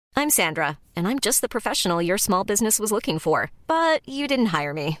I'm Sandra, and I'm just the professional your small business was looking for. But you didn't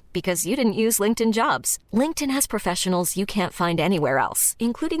hire me because you didn't use LinkedIn Jobs. LinkedIn has professionals you can't find anywhere else,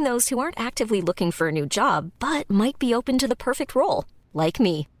 including those who aren't actively looking for a new job, but might be open to the perfect role, like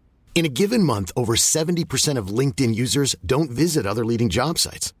me. In a given month, over 70% of LinkedIn users don't visit other leading job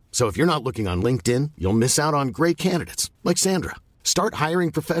sites. So if you're not looking on LinkedIn, you'll miss out on great candidates like Sandra. Start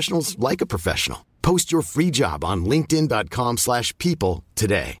hiring professionals like a professional. Post your free job on linkedin.com/people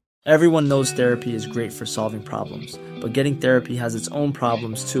today. Everyone knows therapy is great for solving problems, but getting therapy has its own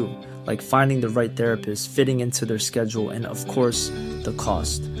problems too, like finding the right therapist, fitting into their schedule, and of course, the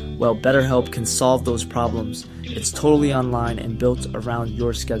cost. Well, BetterHelp can solve those problems. It's totally online and built around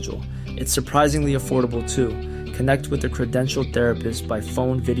your schedule. It's surprisingly affordable too. Connect with a credentialed therapist by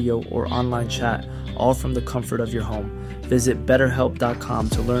phone, video, or online chat, all from the comfort of your home. Visit BetterHelp.com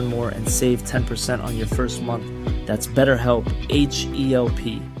to learn more and save 10% on your first month. That's BetterHelp,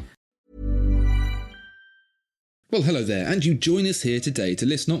 H-E-L-P. Well, hello there, and you join us here today to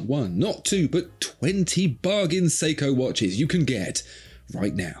list not one, not two, but 20 bargain Seiko watches you can get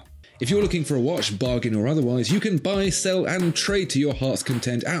right now. If you're looking for a watch, bargain or otherwise, you can buy, sell, and trade to your heart's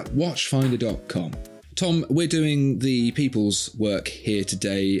content at watchfinder.com. Tom, we're doing the people's work here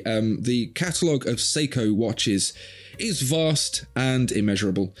today. The catalogue of Seiko watches is vast and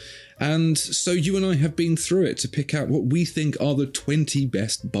immeasurable. And so you and I have been through it to pick out what we think are the 20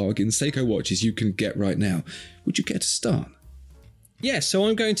 best bargain Seiko watches you can get right now. Would you care to start? Yeah, so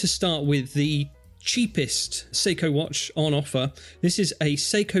I'm going to start with the cheapest Seiko watch on offer. This is a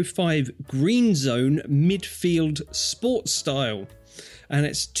Seiko 5 Green Zone Midfield Sports Style, and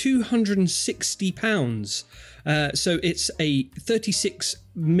it's £260. So it's a 36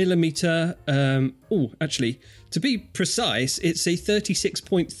 millimeter. To be precise, it's a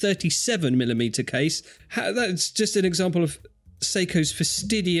 36.37 millimeter case. That's just an example of Seiko's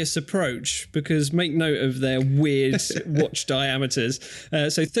fastidious approach, because make note of their weird watch diameters.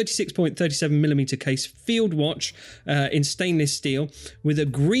 So 36.37 millimeter case, field watch in stainless steel with a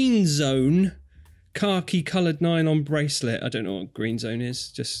green zone khaki coloured nylon bracelet. I don't know what green zone is,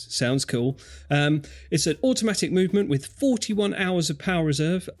 just sounds cool. It's an automatic movement with 41 hours of power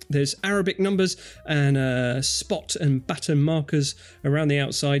reserve. There's Arabic numbers and spot and baton markers around the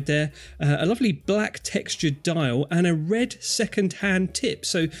outside there. A lovely black textured dial and a red second-hand tip.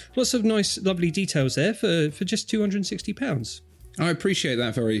 So lots of nice, lovely details there for just £260. I appreciate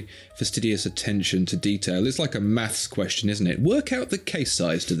that very fastidious attention to detail. It's like a maths question, isn't it? Work out the case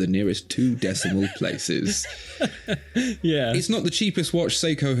size to the nearest 2 decimal places. Yeah. It's not the cheapest watch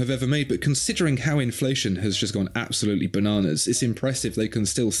Seiko have ever made, but considering how inflation has just gone absolutely bananas, it's impressive they can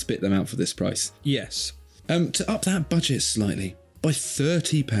still spit them out for this price. Yes. To up that budget slightly, by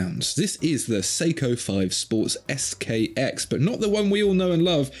 £30. This is the Seiko 5 Sports SKX, but not the one we all know and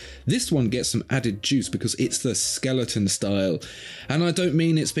love. This one gets some added juice because it's the skeleton style. And I don't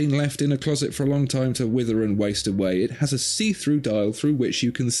mean it's been left in a closet for a long time to wither and waste away. It has a see-through dial through which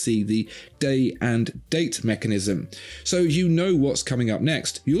you can see the day and date mechanism. So you know what's coming up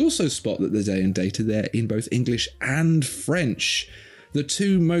next. You'll also spot that the day and date are there in both English and French, the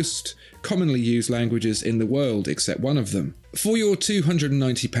two most commonly used languages in the world, except one of them. For your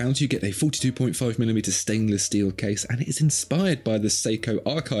 £290, you get a 42.5mm stainless steel case, and it is inspired by the Seiko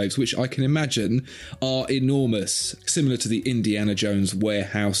archives, which I can imagine are enormous, similar to the Indiana Jones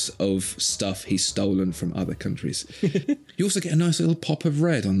warehouse of stuff he's stolen from other countries. You also get a nice little pop of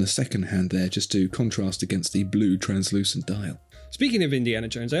red on the second hand there, just to contrast against the blue translucent dial. Speaking of Indiana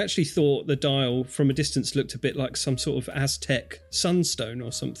Jones, I actually thought the dial from a distance looked a bit like some sort of Aztec sunstone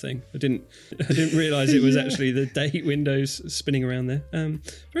or something. I didn't realise it was actually the date windows spinning around there.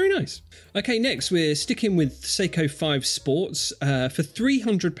 Very nice. Okay, next we're sticking with Seiko 5 Sports. For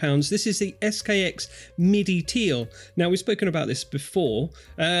 £300, this is the SKX Midi Teal. Now, we've spoken about this before.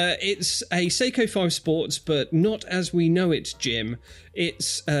 It's a Seiko 5 Sports, but not as we know it, Jim.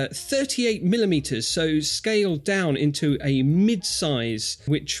 It's 38 millimeters, so scaled down into a mid-size,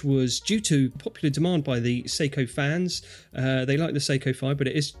 which was due to popular demand by the Seiko fans. They like the Seiko 5, but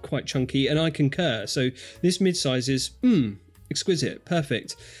it is quite chunky, and I concur. So this mid-size is exquisite,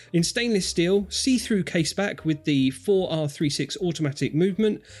 perfect. In stainless steel, see-through caseback with the 4R36 automatic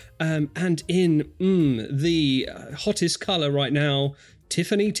movement, and in the hottest colour right now,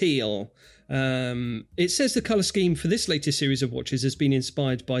 Tiffany Teal. It says the colour scheme for this latest series of watches has been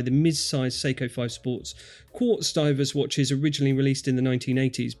inspired by the mid-size Seiko 5 Sports quartz divers watches originally released in the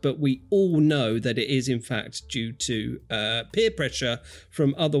 1980s, but we all know that it is in fact due to peer pressure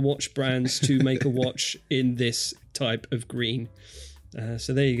from other watch brands to make a watch in this type of green.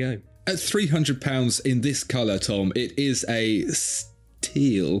 So there you go. At £300 in this colour, Tom, it is a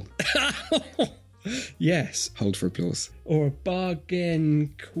teal. Yes. Hold for applause. Or a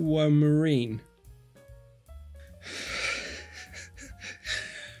bargain aquamarine.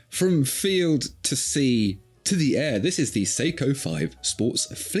 From field to sea to the air, this is the Seiko 5 Sports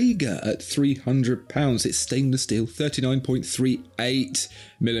Flieger at £300. It's stainless steel, 39.38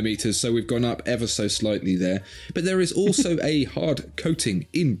 millimeters, so we've gone up ever so slightly there. But there is also a hard coating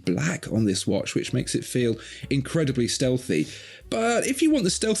in black on this watch, which makes it feel incredibly stealthy. But if you want the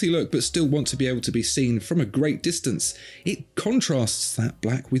stealthy look but still want to be able to be seen from a great distance, it contrasts that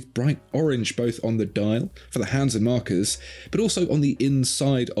black with bright orange both on the dial for the hands and markers, but also on the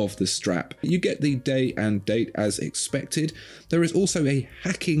inside of the strap. You get the day and date as expected. There is also a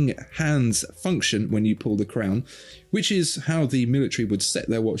hacking hands function when you pull the crown, which is how the military would set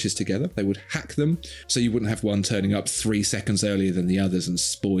their watches together. They would hack them, so you wouldn't have one turning up 3 seconds earlier than the others and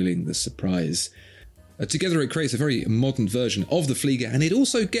spoiling the surprise. Together it creates a very modern version of the Flieger, and it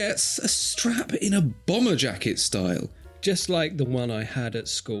also gets a strap in a bomber jacket style. Just like the one I had at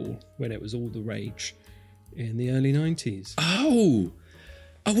school when it was all the rage in the early 90s. Oh,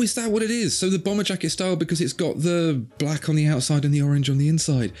 is that what it is? So the bomber jacket style because it's got the black on the outside and the orange on the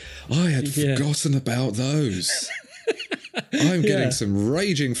inside. I had forgotten about those. I'm getting some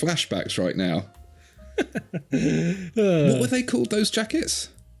raging flashbacks right now. What were they called, those jackets?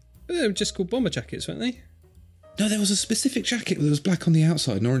 They were just called bomber jackets, weren't they? No, there was a specific jacket that was black on the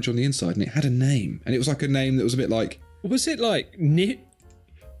outside and orange on the inside, and it had a name. And it was like a name that was a bit like... Was it like... Naf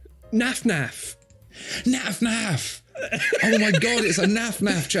Naf? Naf Naf! Oh my god, it's a Naf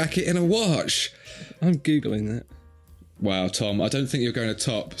Naf jacket in a watch. I'm Googling that. Wow, Tom, I don't think you're going to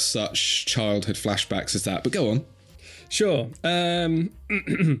top such childhood flashbacks as that, but go on. Sure.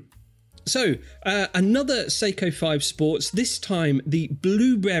 So, another Seiko 5 Sports, this time the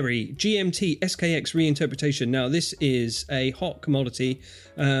Blueberry GMT SKX reinterpretation. Now, this is a hot commodity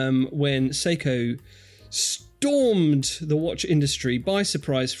when Seiko stormed the watch industry by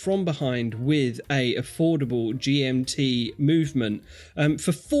surprise from behind with a affordable GMT movement.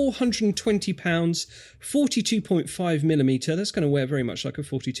 For £420, 42.5mm, that's going to wear very much like a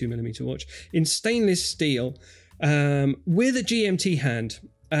 42mm watch, in stainless steel with a GMT hand.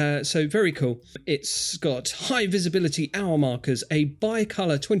 So very cool. It's got high visibility hour markers, a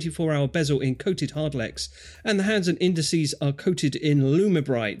bi-colour 24-hour bezel in coated hardlex, and the hands and indices are coated in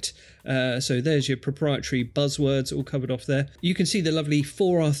Lumibrite. So there's your proprietary buzzwords all covered off there. You can see the lovely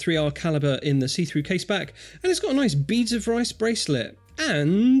 4R, 3R caliber in the see-through caseback, and it's got a nice beads of rice bracelet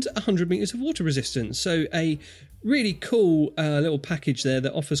and 100 metres of water resistance. So a really cool little package there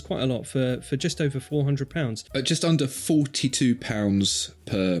that offers quite a lot for just over £400. Just under £42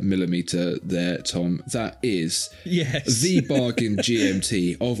 per millimetre there, Tom. That is the bargain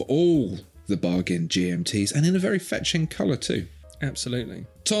GMT of all the bargain GMTs, and in a very fetching colour too. Absolutely.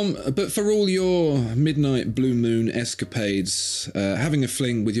 Tom, but for all your midnight blue moon escapades, having a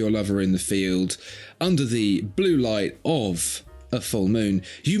fling with your lover in the field, under the blue light of a full moon,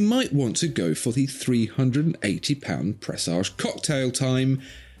 you might want to go for the £380 Presage Cocktail Time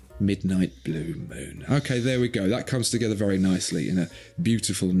Midnight Blue Moon. Okay, there we go. That comes together very nicely in a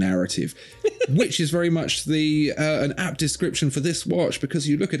beautiful narrative, which is very much an apt description for this watch, because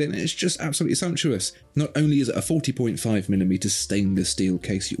you look at it and it's just absolutely sumptuous. Not only is it a 40.5mm stainless steel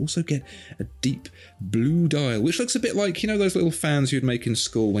case, you also get a deep blue dial, which looks a bit like, you know, those little fans you'd make in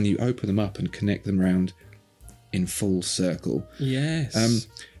school when you open them up and connect them round in full circle. Yes.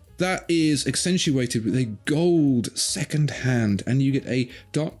 That is accentuated with a gold second hand, and you get a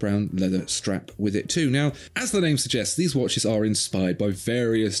dark brown leather strap with it too. Now, as the name suggests, these watches are inspired by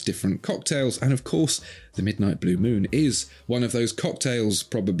various different cocktails, and of course, the Midnight Blue Moon is one of those cocktails,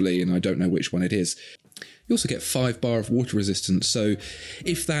 probably, and I don't know which one it is. You also get 5 bar of water resistance, so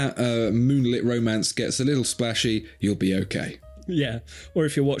if that moonlit romance gets a little splashy, you'll be okay. Yeah, or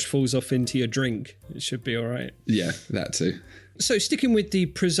if your watch falls off into your drink, it should be all right. Yeah, that too. So sticking with the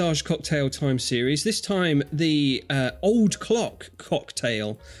Presage Cocktail Time series, this time the Old Clock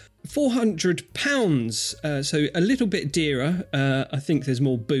Cocktail, £400, so a little bit dearer. I think there's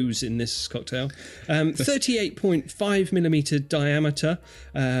more booze in this cocktail. 38.5mm diameter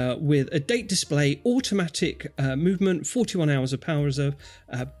with a date display, automatic movement, 41 hours of power reserve,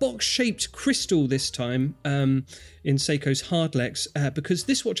 box-shaped crystal this time in Seiko's Hardlex, because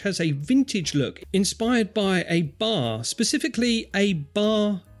this watch has a vintage look inspired by a bar, specifically a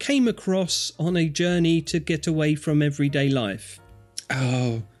bar came across on a journey to get away from everyday life.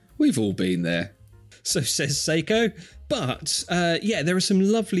 Oh, we've all been there. So says Seiko. But, there are some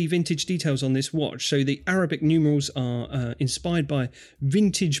lovely vintage details on this watch. So the Arabic numerals are inspired by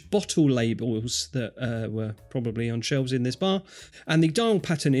vintage bottle labels that were probably on shelves in this bar. And the dial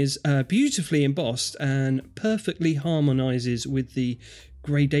pattern is beautifully embossed and perfectly harmonises with the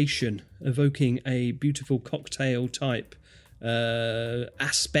gradation, evoking a beautiful cocktail type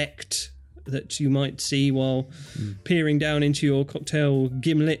aspect that you might see while peering down into your cocktail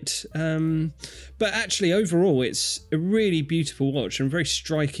gimlet. But actually, overall, it's a really beautiful watch and very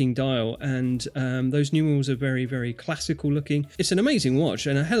striking dial. And those numerals are very, very classical looking. It's an amazing watch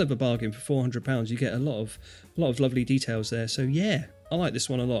and a hell of a bargain for £400. You get a lot of lovely details there. So yeah, I like this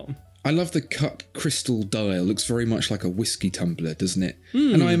one a lot. I love the cut crystal dial. Looks very much like a whiskey tumbler, doesn't it?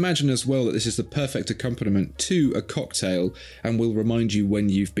 And I imagine as well that this is the perfect accompaniment to a cocktail and will remind you when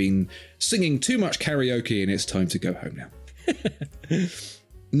you've been singing too much karaoke and it's time to go home now.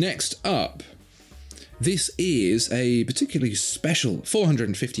 Next up, this is a particularly special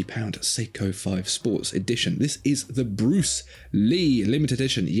 £450 Seiko 5 Sports Edition. This is the Bruce Lee limited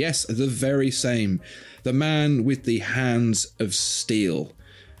edition. Yes, the very same. The man with the hands of steel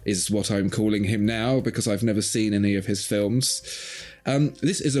is what I'm calling him now because I've never seen any of his films.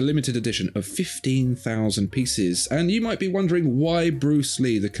 This is a limited edition of 15,000 pieces, and you might be wondering why Bruce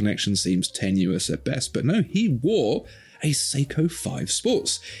Lee. The connection seems tenuous at best, but no, he wore a Seiko 5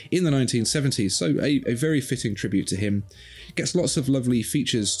 Sports in the 1970s, so a very fitting tribute to him. Gets lots of lovely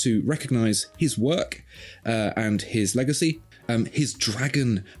features to recognise his work and his legacy. His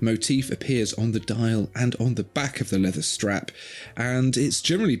dragon motif appears on the dial and on the back of the leather strap, and it's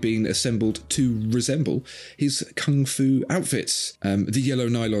generally been assembled to resemble his kung fu outfits. The yellow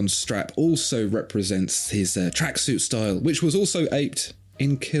nylon strap also represents his tracksuit style, which was also aped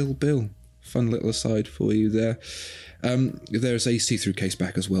in Kill Bill. Fun little aside for you there. There's a see-through case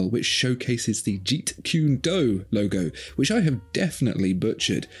back as well, which showcases the Jeet Kune Do logo, which I have definitely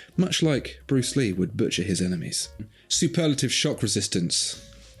butchered, much like Bruce Lee would butcher his enemies. Superlative shock resistance.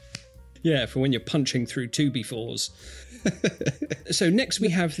 Yeah, for when you're punching through 2x4s. So next we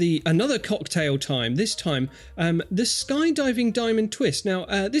have another cocktail time. This time, the skydiving diamond twist. Now,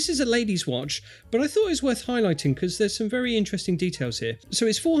 this is a lady's watch, but I thought it was worth highlighting because there's some very interesting details here. So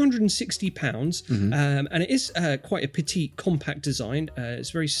it's £460, and it is quite a petite, compact design. It's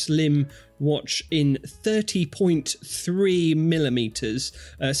a very slim watch in 30.3 millimeters.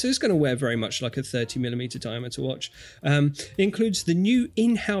 So it's going to wear very much like a 30 millimeter diameter watch. It includes the new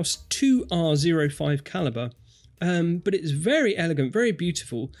in-house 2R05 caliber. But it's very elegant, very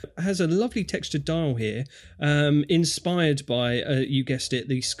beautiful. It has a lovely textured dial here, inspired by, you guessed it,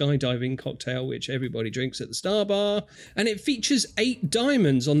 the skydiving cocktail, which everybody drinks at the Star Bar. And it features 8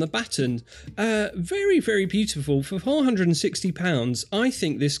 diamonds on the batten. Very, very beautiful. For £460, I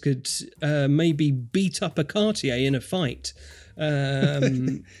think this could maybe beat up a Cartier in a fight.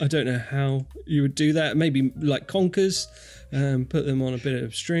 I don't know how you would do that. Maybe like conkers, put them on a bit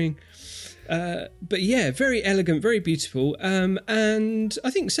of string. But yeah, very elegant, very beautiful. And I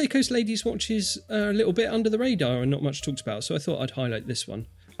think Seiko's ladies' watches are a little bit under the radar and not much talked about, so I thought I'd highlight this one.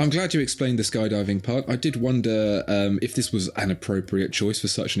 I'm glad you explained the skydiving part. I did wonder if this was an appropriate choice for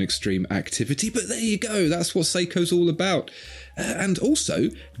such an extreme activity, but there you go. That's what Seiko's all about. And also,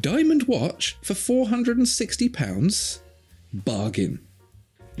 diamond watch for £460. Bargain.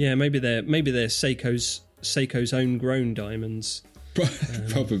 Yeah, maybe they're Seiko's own grown diamonds.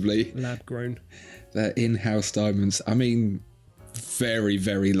 Probably. Lab grown. They're in-house diamonds. I mean, very,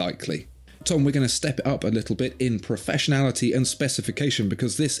 very likely. Tom, we're going to step it up a little bit in professionality and specification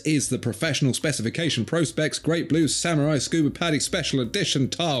because this is the Professional Specification Pro Specs Great Blue Samurai Scuba Paddy Special Edition,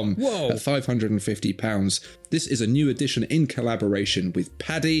 Tom. Whoa. At £550. This is a new edition in collaboration with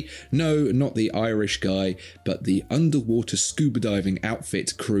Paddy. No, not the Irish guy, but the underwater scuba diving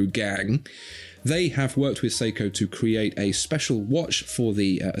outfit crew gang. They have worked with Seiko to create a special watch for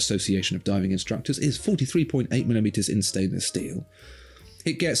the Association of Diving Instructors. It is 43.8mm in stainless steel.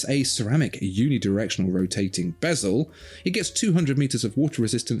 It gets a ceramic unidirectional rotating bezel. It gets 200 meters of water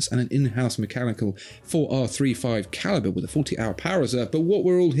resistance and an in-house mechanical 4R35 caliber with a 40-hour power reserve. But what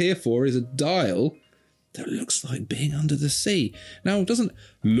we're all here for is a dial that looks like being under the sea. Now, it doesn't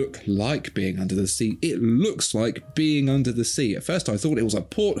look like being under the sea. It looks like being under the sea. At first, I thought it was a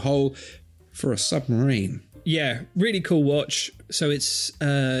porthole for a submarine. Yeah, really cool watch. So it's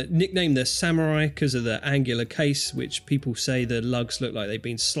nicknamed the Samurai because of the angular case, which people say the lugs look like they've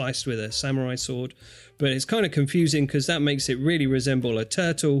been sliced with a samurai sword. But it's kind of confusing because that makes it really resemble a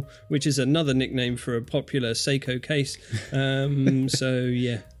turtle, which is another nickname for a popular Seiko case. So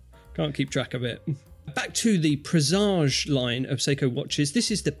yeah, can't keep track of it. Back to the Presage line of Seiko watches.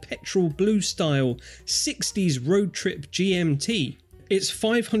 This is the petrol blue style 60s road trip GMT. It's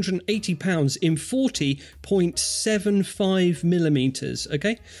 £580 in 40.75 millimeters.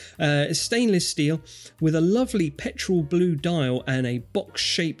 Okay, it's stainless steel with a lovely petrol blue dial and a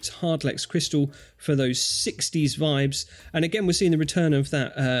box-shaped hardlex crystal for those 60s vibes. And again, we're seeing the return of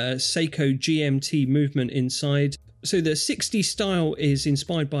that Seiko GMT movement inside. So the 60s style is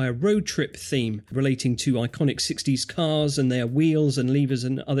inspired by a road trip theme relating to iconic 60s cars and their wheels and levers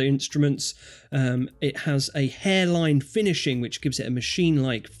and other instruments. It has a hairline finishing which gives it a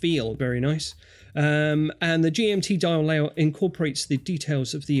machine-like feel. Very nice. And the GMT dial layout incorporates the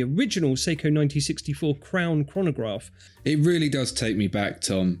details of the original Seiko 1964 Crown chronograph. It really does take me back,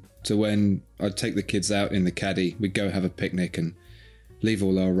 Tom, to when I'd take the kids out in the caddy, we'd go have a picnic and leave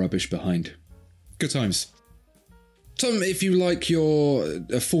all our rubbish behind. Good times. Tom, if you like your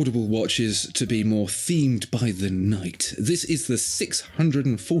affordable watches to be more themed by the night, this is the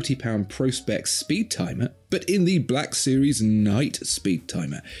 £640 Prospex Speed Timer, but in the Black Series Night Speed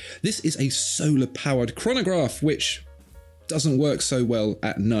Timer. This is a solar-powered chronograph, which doesn't work so well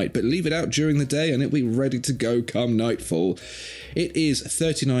at night, but leave it out during the day and it'll be ready to go come nightfall. It is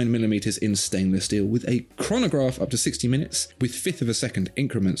 39mm in stainless steel with a chronograph up to 60 minutes with fifth of a second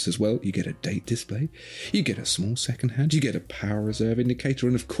increments as well. You get a date display, you get a small second hand, you get a power reserve indicator,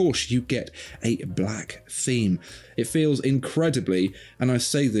 and of course you get a black theme. It feels incredibly, and I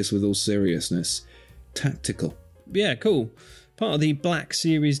say this with all seriousness, tactical. Yeah, cool. Part of the Black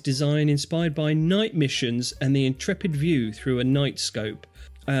Series design inspired by night missions and the intrepid view through a night scope.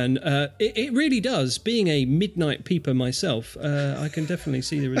 And it really does. Being a midnight peeper myself, I can definitely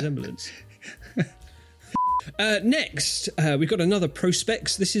see the resemblance. Next, we've got another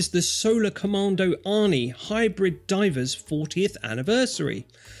Prospex. This is the Solar Commando Arnie Hybrid Divers 40th anniversary.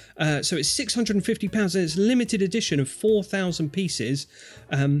 So it's £650 and it's a limited edition of 4,000 pieces,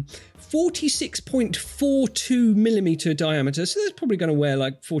 46.42 millimeter diameter. So that's probably going to wear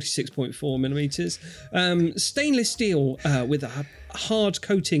like 46.4 millimeters. Stainless steel with a hard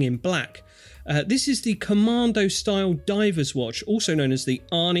coating in black. This is the Commando style diver's watch, also known as the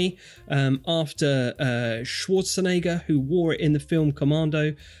Arnie, after Schwarzenegger, who wore it in the film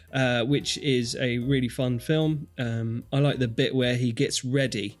Commando, which is a really fun film. I like the bit where he gets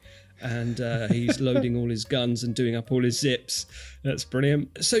ready and he's loading all his guns and doing up all his zips. That's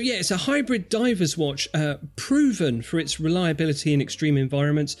brilliant. So yeah, it's a hybrid diver's watch, proven for its reliability in extreme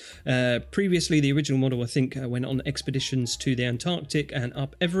environments. Previously, the original model, I think, went on expeditions to the Antarctic and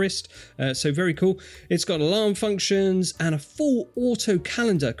up Everest. So very cool. It's got alarm functions and a full auto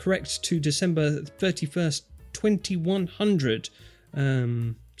calendar, correct to December 31st, 2100.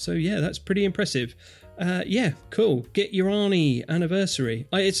 So yeah, that's pretty impressive. Yeah, cool. Get your Arnie anniversary.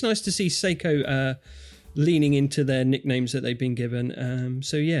 It's nice to see Seiko leaning into their nicknames that they've been given.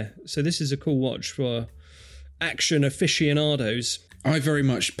 So yeah, so this is a cool watch for action aficionados. I very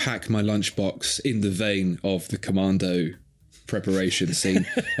much pack my lunchbox in the vein of the Commando preparation scene.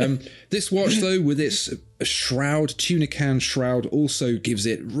 This watch, though, with its shroud, tuna can shroud, also gives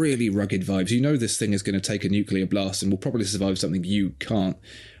it really rugged vibes. You know this thing is going to take a nuclear blast and will probably survive something you can't.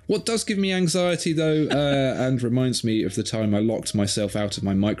 What does give me anxiety, though, and reminds me of the time I locked myself out of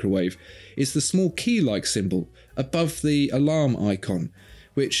my microwave, is the small key-like symbol above the alarm icon,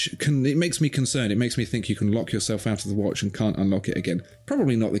 which it makes me concerned. It makes me think you can lock yourself out of the watch and can't unlock it again.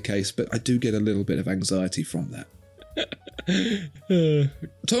 Probably not the case, but I do get a little bit of anxiety from that.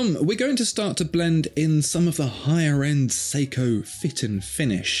 Tom, we're going to start to blend in some of the higher-end Seiko fit and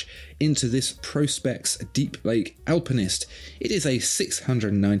finish into this Prospex Deep Lake Alpinist. It is a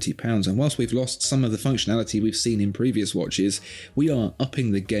 £690, and whilst we've lost some of the functionality we've seen in previous watches, we are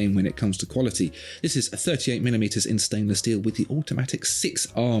upping the game when it comes to quality. This is 38mm in stainless steel with the automatic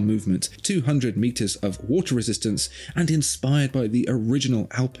 6R movement, 200 metres of water resistance, and inspired by the original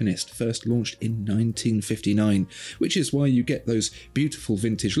Alpinist, first launched in 1959, which is why you get those beautiful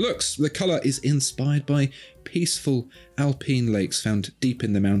vintage looks. The colour is inspired by peaceful alpine lakes found deep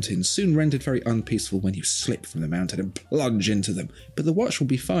in the mountains, soon rendered very unpeaceful when you slip from the mountain and plunge into them. But the watch will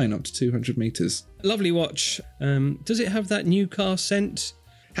be fine up to 200 metres. Lovely watch. Does it have that new car scent?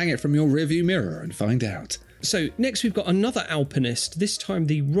 Hang it from your rearview mirror and find out. So next we've got another Alpinist, this time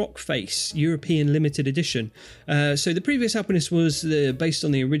the Rock Face European Limited Edition. So the previous Alpinist was based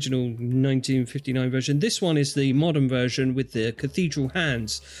on the original 1959 version. This one is the modern version with the cathedral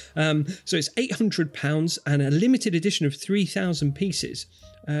hands. So it's £800 and a limited edition of 3,000 pieces.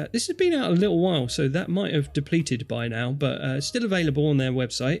 This has been out a little while, so that might have depleted by now, but still available on their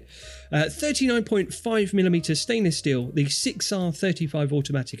website. 39.5mm stainless steel, the 6R35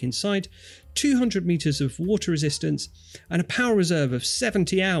 automatic inside, 200 meters of water resistance, and a power reserve of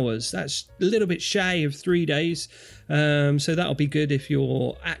 70 hours. That's a little bit shy of 3 days, so that'll be good if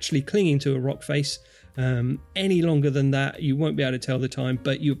you're actually clinging to a rock face. Any longer than that, you won't be able to tell the time,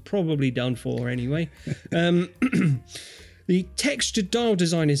 but you're probably done for anyway. The textured dial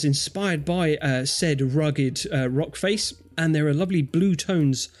design is inspired by said rugged rock face, and there are lovely blue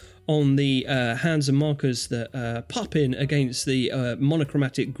tones on the hands and markers that pop in against the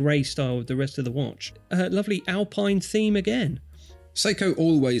monochromatic grey style of the rest of the watch. Lovely alpine theme again. Seiko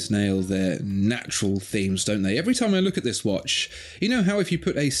always nail their natural themes, don't they? Every time I look at this watch, you know how if you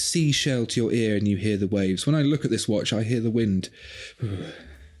put a seashell to your ear and you hear the waves? When I look at this watch, I hear the wind.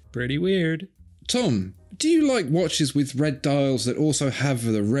 Pretty weird. Tom, do you like watches with red dials that also have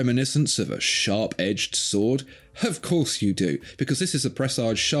the reminiscence of a sharp-edged sword? Of course you do, because this is a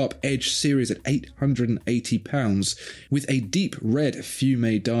Presage Sharp Edge series at £880 with a deep red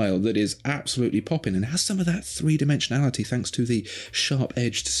fume dial that is absolutely popping and has some of that three-dimensionality thanks to the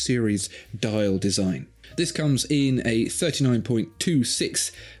sharp-edged series dial design. This comes in a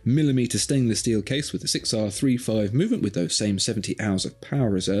 39.26mm stainless steel case with a 6R35 movement with those same 70 hours of power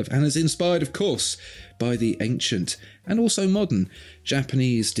reserve, and is inspired, of course, by the ancient and also modern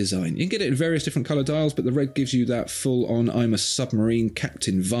Japanese design. You can get it in various different colour dials, but the red gives you that full-on I'm a submarine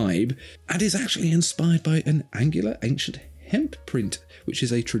captain vibe, and is actually inspired by an angular ancient hemp print, which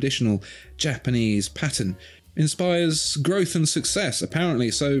is a traditional Japanese pattern. Inspires growth and success,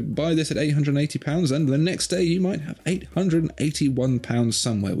 apparently, so buy this at £880 and the next day you might have £881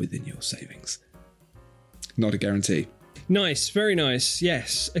 somewhere within your savings. Not a guarantee. Nice, very nice.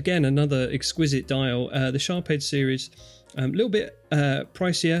 Yes, again, another exquisite dial. The Sharp Edge series, a little bit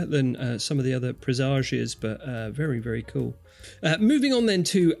pricier than some of the other Presages, but very, very cool. Moving on then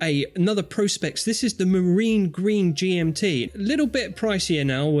to another Prospex. This is the Marine Green GMT. A little bit pricier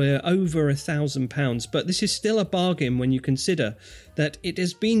now, we're over £1,000, but this is still a bargain when you consider that it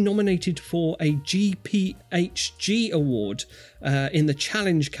has been nominated for a GPHG award in the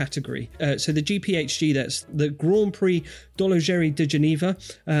challenge category. So the GPHG, that's the Grand Prix d'Horlogerie de Geneva,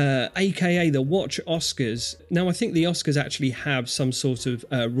 aka the Watch Oscars. Now, I think the Oscars actually have some sort of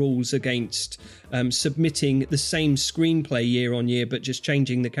rules against submitting the same screenplay year on year, but just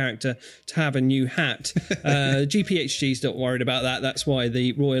changing the character to have a new hat. GPHG's not worried about that. That's why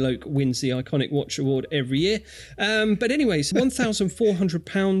the Royal Oak wins the Iconic Watch Award every year. But anyways,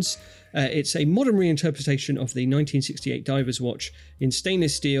 £1,400. It's a modern reinterpretation of the 1968 diver's watch in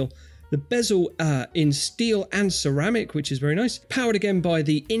stainless steel. The bezel in steel and ceramic, which is very nice. Powered again by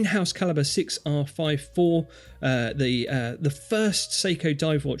the in-house caliber 6R54, the first Seiko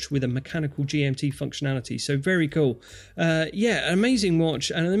dive watch with a mechanical GMT functionality. So very cool. Yeah, an amazing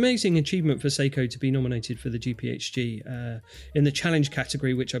watch and an amazing achievement for Seiko to be nominated for the GPHG in the challenge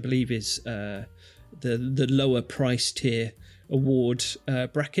category, which I believe is the lower price tier award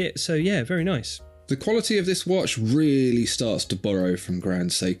bracket. So yeah, very nice. The quality of this watch really starts to borrow from Grand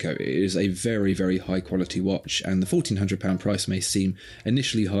Seiko. It is a very, very high quality watch, and the £1,400 price may seem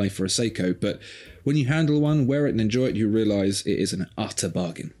initially high for a Seiko, but when you handle one, wear it and enjoy it, you realise it is an utter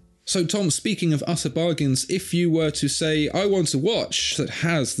bargain. So Tom, speaking of utter bargains, if you were to say, I want a watch that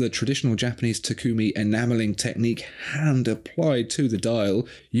has the traditional Japanese Takumi enamelling technique hand applied to the dial,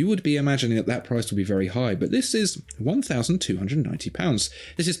 you would be imagining that price would be very high, but this is £1,290.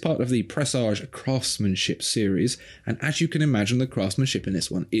 This is part of the Presage Craftsmanship series, and as you can imagine, the craftsmanship in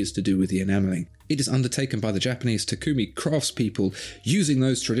this one is to do with the enamelling. It is undertaken by the Japanese Takumi craftspeople using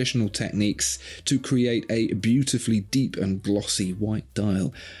those traditional techniques to create a beautifully deep and glossy white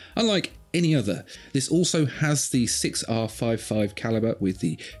dial. Unlike any other, this also has the 6R55 caliber with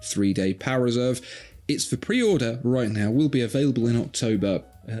the 3-day power reserve. It's for pre-order right now, will be available in October.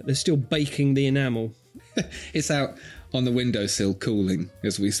 They're still baking the enamel. It's out on the windowsill cooling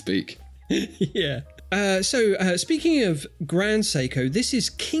as we speak. Yeah. So speaking of Grand Seiko, this is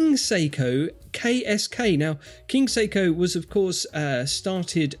King Seiko KSK. Now, King Seiko was, of course,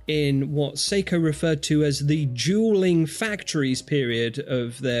 started in what Seiko referred to as the dueling factories period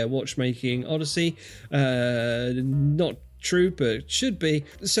of their watchmaking odyssey. Not true, but it should be.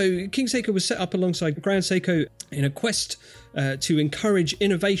 So King Seiko was set up alongside Grand Seiko in a quest to encourage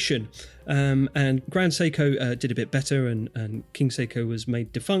innovation. And Grand Seiko did a bit better, and King Seiko was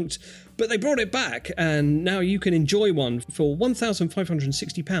made defunct, but they brought it back, and now you can enjoy one for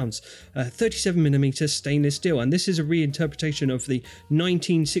 £1,560, 37mm stainless steel, and this is a reinterpretation of the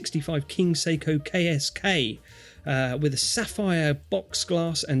 1965 King Seiko KSK. with a sapphire box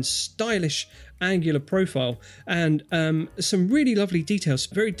glass and stylish angular profile, and some really lovely details,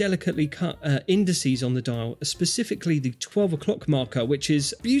 very delicately cut indices on the dial, specifically the 12 o'clock marker, which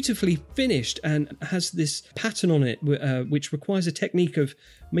is beautifully finished and has this pattern on it, which requires a technique of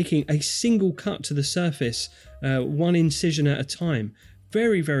making a single cut to the surface, one incision at a time.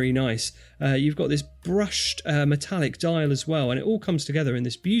 Very, very nice. You've got this brushed metallic dial as well, and it all comes together in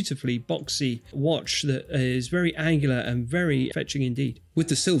this beautifully boxy watch that is very angular and very fetching indeed. With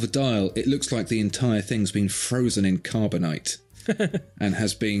the silver dial, it looks like the entire thing's been frozen in carbonite and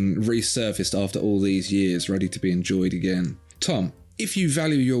has been resurfaced after all these years, ready to be enjoyed again. Tom, if you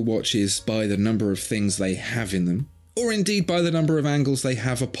value your watches by the number of things they have in them, or indeed by the number of angles they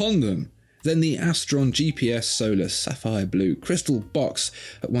have upon them, then the Astron GPS Solar Sapphire Blue Crystal Box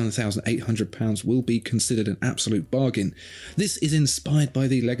at £1,800 will be considered an absolute bargain. This is inspired by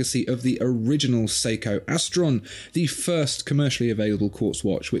the legacy of the original Seiko Astron, the first commercially available quartz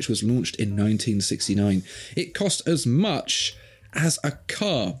watch, which was launched in 1969. It cost as much as a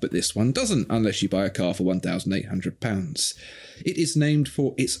car, but this one doesn't, unless you buy a car for £1,800. It is named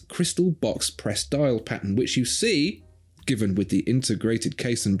for its crystal box press dial pattern, which you see, given with the integrated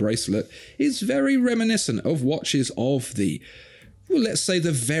case and bracelet, is very reminiscent of watches of the, well, let's say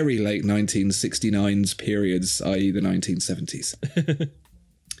the very late 1969s periods, i.e. the 1970s.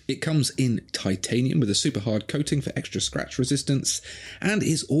 It comes in titanium with a super hard coating for extra scratch resistance, and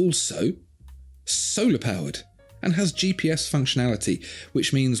is also solar powered and has GPS functionality,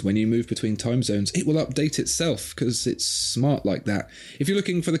 which means when you move between time zones, it will update itself because it's smart like that. If you're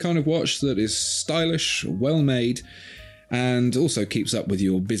looking for the kind of watch that is stylish, well made, and also keeps up with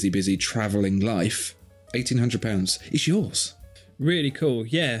your busy travelling life, £1,800 is yours. Really cool,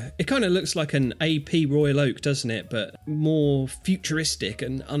 yeah. It kind of looks like an AP Royal Oak, doesn't it? But more futuristic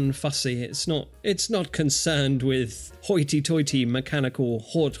and unfussy. It's not concerned with hoity-toity mechanical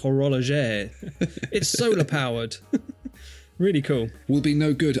haute horloger. It's solar powered. Really cool. Will be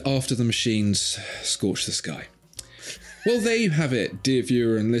no good after the machines scorch the sky. Well, there you have it, dear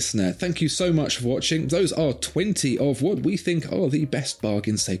viewer and listener. Thank you so much for watching. Those are 20 of what we think are the best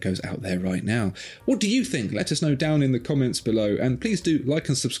bargain Seikos out there right now. What do you think? Let us know down in the comments below, and please do like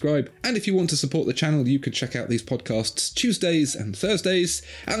and subscribe. And if you want to support the channel, you can check out these podcasts Tuesdays and Thursdays,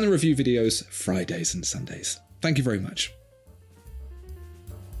 and the review videos Fridays and Sundays. Thank you very much.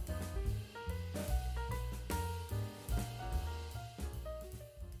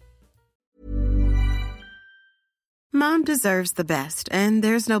 Mom deserves the best, and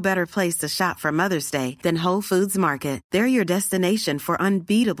there's no better place to shop for Mother's Day than Whole Foods Market. They're your destination for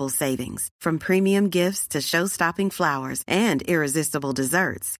unbeatable savings, from premium gifts to show-stopping flowers and irresistible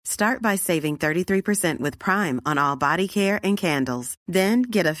desserts. Start by saving 33% with Prime on all body care and candles. Then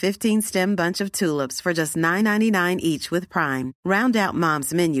get a 15-stem bunch of tulips for just $9.99 each with Prime. Round out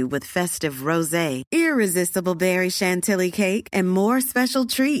Mom's menu with festive rosé, irresistible berry chantilly cake, and more special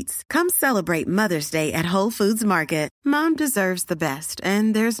treats. Come celebrate Mother's Day at Whole Foods Market. Mom deserves the best,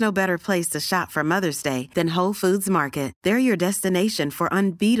 and there's no better place to shop for Mother's Day than Whole Foods Market. They're your destination for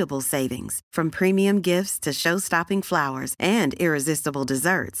unbeatable savings, from premium gifts to show-stopping flowers and irresistible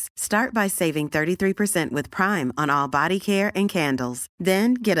desserts. Start by saving 33% with Prime on all body care and candles.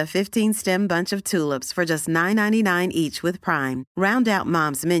 Then get a 15-stem bunch of tulips for just $9.99 each with Prime. Round out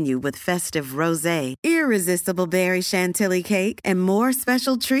Mom's menu with festive rosé, irresistible berry chantilly cake, and more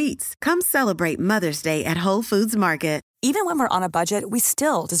special treats. Come celebrate Mother's Day at Whole Foods Market. Even when we're on a budget, we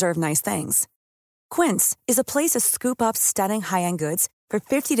still deserve nice things. Quince is a place to scoop up stunning high-end goods for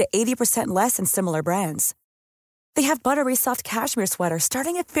 50 to 80% less than similar brands. They have buttery soft cashmere sweaters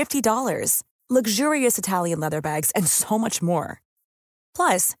starting at $50, luxurious Italian leather bags, and so much more.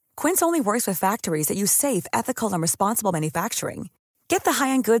 Plus, Quince only works with factories that use safe, ethical, and responsible manufacturing. Get the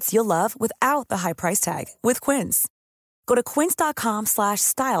high-end goods you'll love without the high price tag with Quince. Go to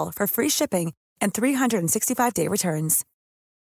quince.com/style for free shipping and 365-day returns.